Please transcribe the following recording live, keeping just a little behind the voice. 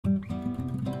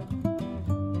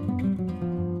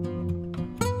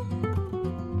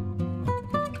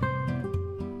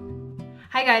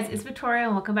Hi guys, it's Victoria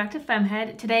and welcome back to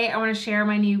FemmeHead. Today I want to share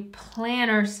my new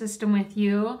planner system with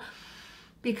you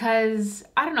because,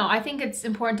 I don't know, I think it's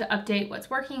important to update what's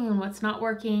working and what's not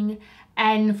working.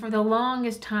 And for the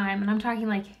longest time, and I'm talking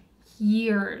like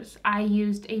years, I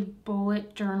used a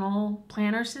bullet journal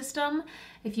planner system.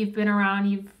 If you've been around,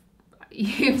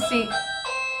 you've seen...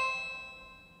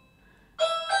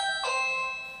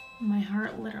 My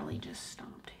heart literally just stopped.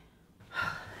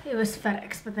 It was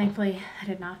FedEx, but thankfully I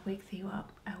did not wake you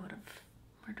up. I would have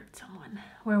murdered someone.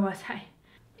 Where was I?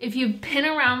 If you've been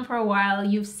around for a while,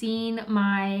 you've seen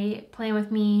my Plan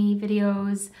With Me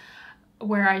videos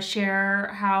where I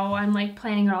share how I'm like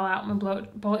planning it all out in my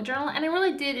bullet journal. And I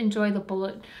really did enjoy the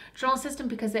bullet journal system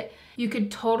because you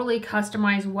could totally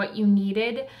customize what you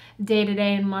needed day to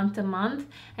day and month to month.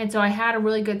 And so I had a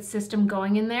really good system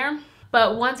going in there.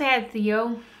 But once I had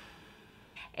Theo,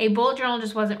 a bullet journal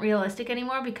just wasn't realistic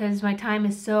anymore because my time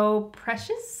is so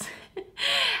precious.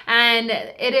 And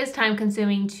it is time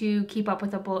consuming to keep up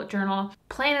with a bullet journal.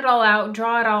 Plan it all out,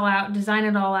 draw it all out, design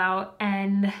it all out,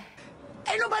 and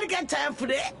ain't nobody got time for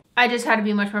that. I just had to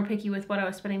be much more picky with what I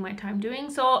was spending my time doing.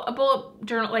 So a bullet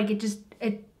journal, like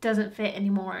it doesn't fit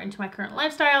anymore into my current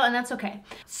lifestyle, and that's okay.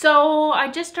 So I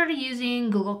just started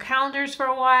using Google Calendars for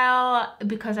a while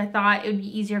because I thought it would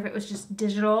be easier if it was just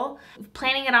digital.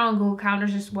 Planning it out on Google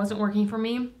Calendars just wasn't working for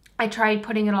me. I tried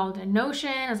putting it all into Notion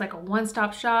as like a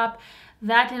one-stop shop.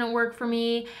 That didn't work for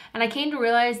me. And I came to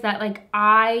realize that like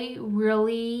I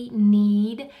really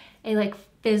need a like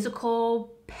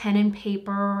physical pen and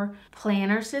paper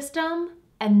planner system.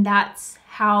 And that's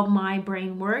how my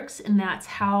brain works. And that's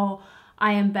how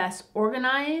I am best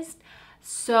organized.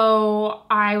 So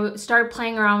I started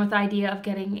playing around with the idea of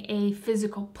getting a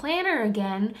physical planner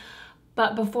again.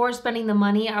 But before spending the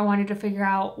money, I wanted to figure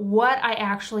out what I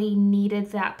actually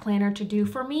needed that planner to do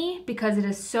for me because it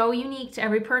is so unique to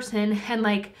every person, and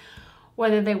like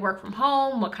whether they work from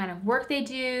home, what kind of work they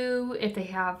do, if they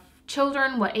have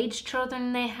children, what age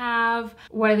children they have,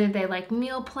 whether they like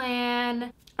meal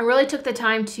plan. I really took the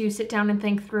time to sit down and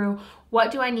think through what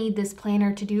do I need this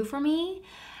planner to do for me.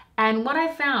 And what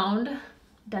I found,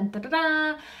 dun, dun, dun,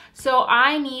 dun, so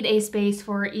I need a space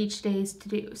for each day's to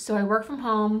do. So I work from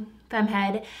home,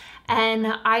 FemmeHead, and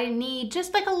I need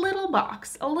just like a little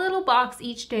box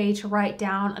each day to write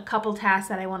down a couple tasks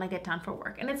that I want to get done for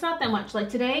work. And it's not that much. Like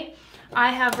today,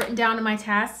 I have written down in my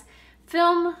tasks,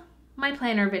 film my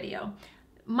planner video,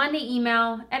 Monday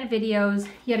email, edit videos,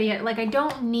 yada yada. Like I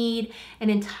don't need an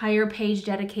entire page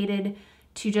dedicated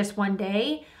to just one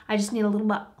day. I just need a little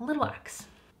box.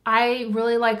 I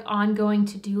really like ongoing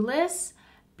to-do lists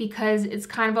because it's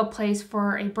kind of a place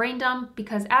for a brain dump,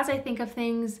 because as I think of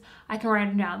things, I can write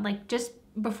them down. Like just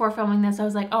before filming this, I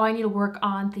was like, oh, I need to work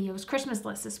on Theo's Christmas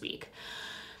list this week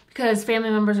because family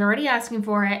members are already asking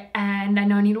for it and I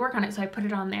know I need to work on it, so I put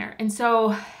it on there. And so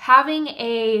having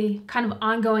a kind of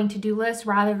ongoing to-do list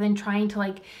rather than trying to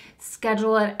like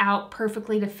schedule it out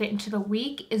perfectly to fit into the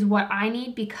week is what I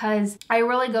need, because I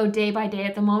really go day by day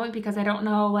at the moment because I don't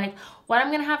know like what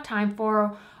I'm gonna have time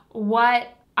for, what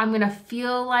I'm gonna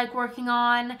feel like working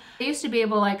on. I used to be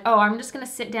able like, oh, I'm just gonna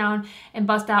sit down and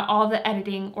bust out all the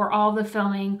editing or all the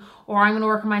filming, or I'm gonna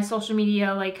work on my social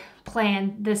media like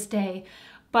plan this day.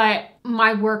 But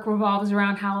my work revolves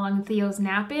around how long Theo's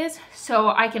nap is.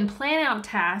 So I can plan out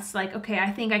tasks like, okay, I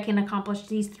think I can accomplish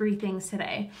these 3 things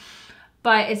today.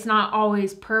 But it's not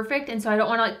always perfect. And so I don't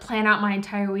wanna like plan out my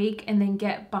entire week and then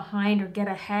get behind or get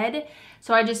ahead.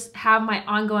 So I just have my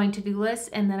ongoing to-do list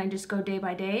and then I just go day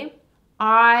by day.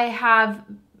 I have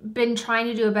been trying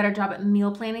to do a better job at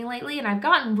meal planning lately, and I've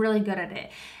gotten really good at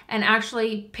it. And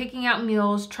actually picking out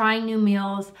meals, trying new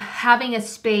meals, having a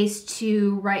space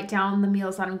to write down the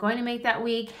meals that I'm going to make that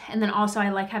week. And then also I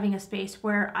like having a space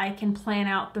where I can plan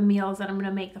out the meals that I'm going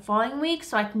to make the following week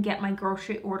so I can get my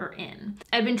grocery order in.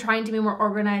 I've been trying to be more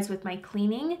organized with my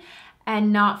cleaning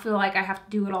and not feel like I have to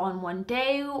do it all in one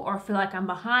day or feel like I'm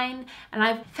behind. And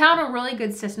I've found a really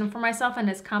good system for myself, and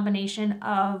this combination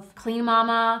of Clean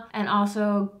Mama and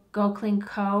also Go Clean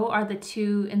Co. are the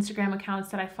 2 Instagram accounts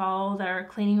that I follow that are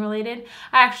cleaning related.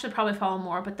 I actually probably follow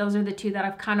more, but those are the 2 that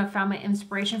I've kind of found my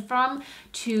inspiration from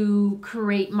to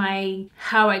create my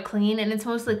how I clean, and it's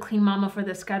mostly Clean Mama for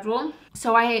the schedule.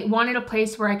 So I wanted a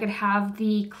place where I could have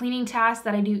the cleaning tasks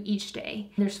that I do each day.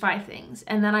 There's 5 things.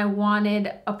 And then I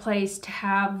wanted a place to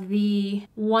have the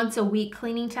once a week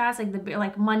cleaning tasks,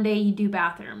 like Monday you do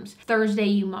bathrooms, Thursday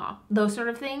you mop, those sort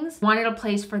of things. Wanted a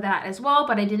place for that as well,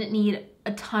 but I didn't need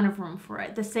a ton of room for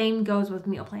it. The same goes with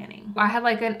meal planning. I had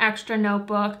like an extra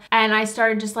notebook and I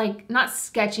started just like not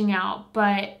sketching out,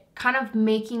 but kind of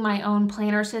making my own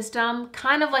planner system,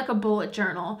 kind of like a bullet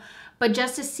journal, but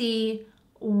just to see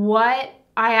what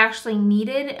I actually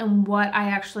needed and what I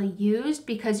actually used,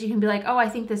 because you can be like, oh, I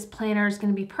think this planner is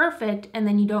going to be perfect, and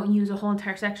then you don't use a whole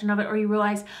entire section of it, or you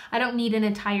realize I don't need an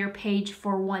entire page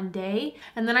for one day.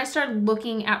 And then I started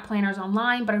looking at planners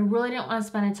online, but I really didn't want to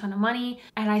spend a ton of money,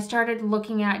 and I started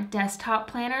looking at desktop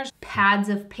planners, pads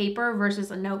of paper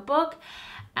versus a notebook,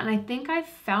 and I think I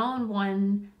found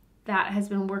one that has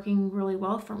been working really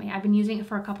well for me. I've been using it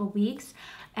for a couple of weeks,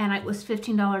 and it was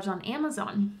 $15 on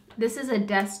Amazon. This is a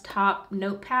desktop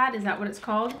notepad, is that what it's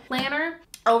called? Planner.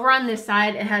 Over on this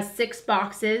side, it has 6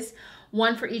 boxes,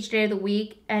 one for each day of the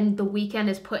week, and the weekend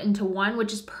is put into one,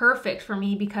 which is perfect for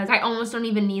me because I almost don't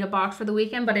even need a box for the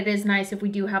weekend, but it is nice if we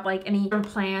do have like any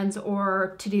plans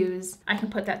or to-dos, I can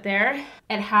put that there.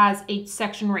 It has a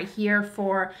section right here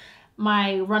for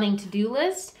my running to-do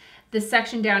list. This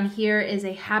section down here is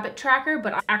a habit tracker,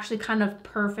 but actually kind of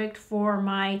perfect for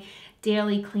my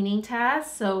daily cleaning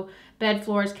tasks. So bed,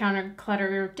 floors, counter,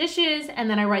 clutter, dishes, and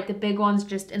then I write the big ones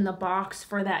just in the box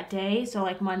for that day. So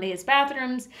like Monday is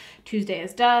bathrooms, Tuesday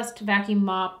is dust, vacuum,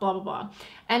 mop, blah, blah, blah.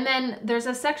 And then there's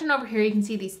a section over here, you can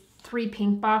see these 3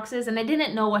 pink boxes, and I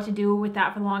didn't know what to do with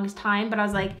that for the longest time, but I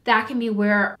was like, that can be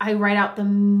where I write out the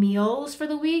meals for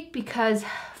the week, because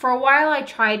for a while I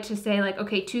tried to say like,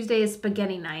 okay, Tuesday is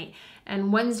spaghetti night,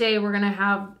 and Wednesday we're gonna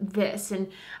have this,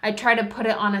 and I tried to put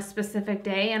it on a specific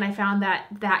day, and I found that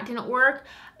that didn't work.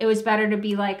 It was better to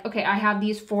be like, okay, I have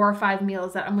these 4 or 5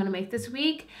 meals that I'm gonna make this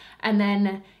week, and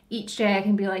then each day I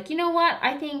can be like, you know what,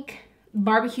 I think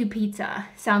barbecue pizza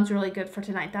sounds really good for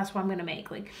tonight. That's what I'm gonna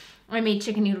make. Like, I made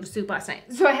chicken noodle soup last night.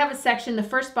 So I have a section, the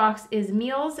first box is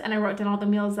meals, and I wrote down all the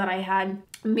meals that I had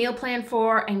meal plan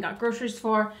for and got groceries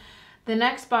for. The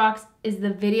next box is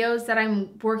the videos that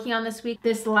I'm working on this week.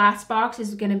 This last box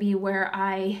is gonna be where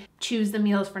I choose the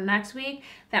meals for next week.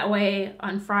 That way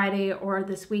on Friday or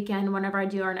this weekend, whenever I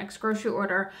do our next grocery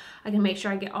order, I can make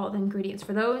sure I get all the ingredients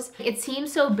for those. It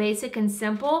seems so basic and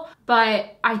simple,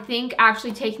 but I think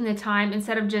actually taking the time,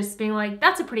 instead of just being like,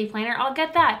 that's a pretty planner, I'll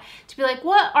get that, to be like,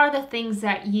 what are the things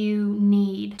that you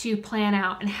need to plan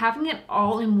out? And having it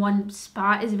all in one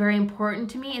spot is very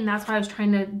important to me, and that's why I was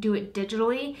trying to do it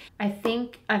digitally. I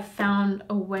think I've found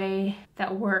a way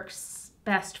that works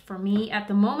best for me at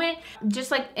the moment.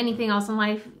 Just like anything else in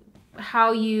life,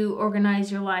 how you organize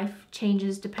your life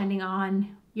changes depending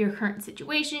on your current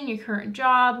situation, your current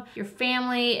job, your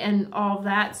family, and all of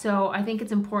that. So I think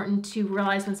it's important to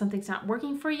realize when something's not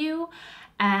working for you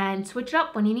and switch it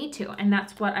up when you need to. And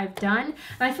that's what I've done.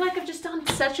 And I feel like I've just done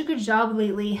such a good job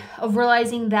lately of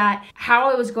realizing that how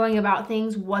I was going about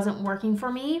things wasn't working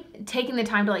for me. Taking the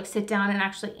time to like sit down and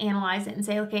actually analyze it and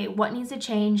say, okay, what needs to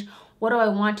change? What do I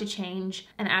want to change?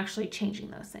 And actually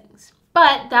changing those things.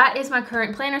 But that is my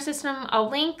current planner system. I'll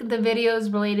link the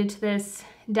videos related to this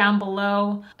down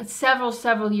below.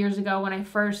 Several years ago when I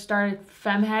first started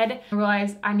FemmeHead, I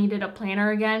realized I needed a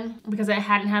planner again because I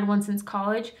hadn't had one since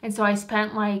college. And so I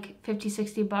spent like 50,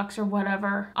 60 bucks or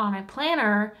whatever on a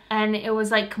planner, and it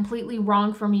was like completely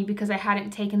wrong for me because I hadn't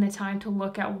taken the time to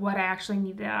look at what I actually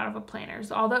needed out of a planner.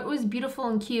 So although it was beautiful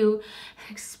and cute,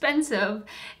 expensive,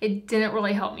 it didn't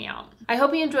really help me out. I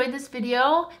hope you enjoyed this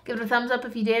video. Give it a thumbs up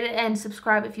if you did, and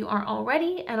subscribe if you aren't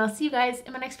already, and I'll see you guys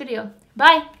in my next video.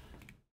 Bye!